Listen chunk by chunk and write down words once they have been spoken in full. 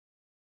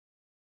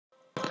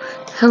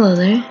Hello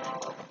there.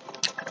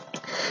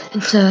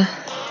 It's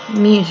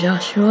me,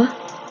 Joshua.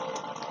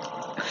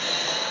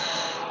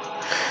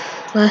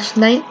 Last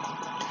night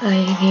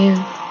I gave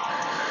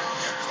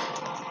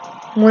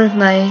one of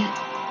my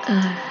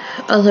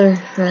other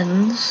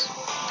friends,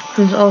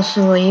 who's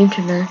also a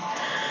YouTuber,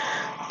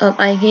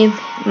 I gave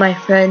my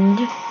friend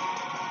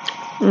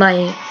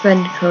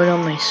code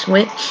on my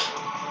Switch.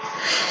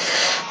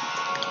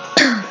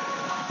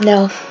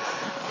 Now,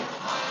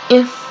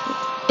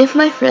 if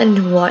my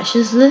friend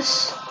watches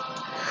this,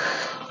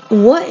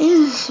 what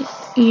is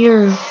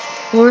your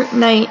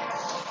Fortnite?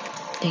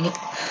 Dang it!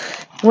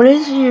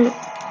 What's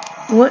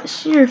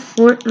your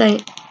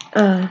Fortnite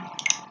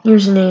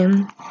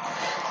username?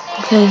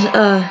 Because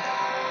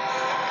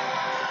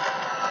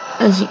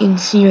as you can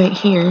see right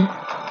here,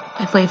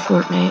 I play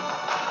Fortnite.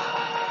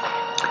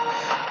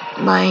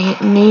 My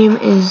name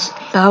is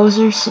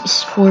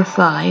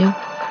Bowser645.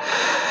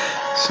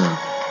 So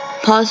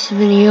pause the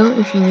video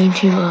if you need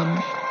to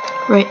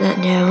write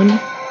that down.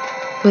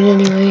 But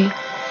anyway,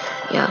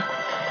 yeah.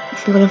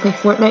 If you want to play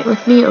Fortnite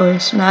with me or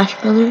Smash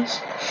Brothers,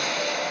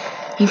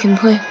 you can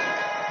play.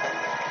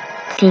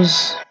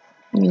 Because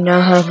you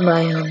now have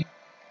my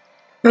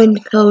friend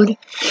code,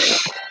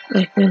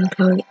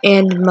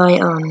 and my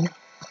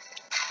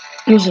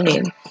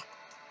username.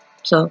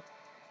 So,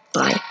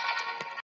 bye.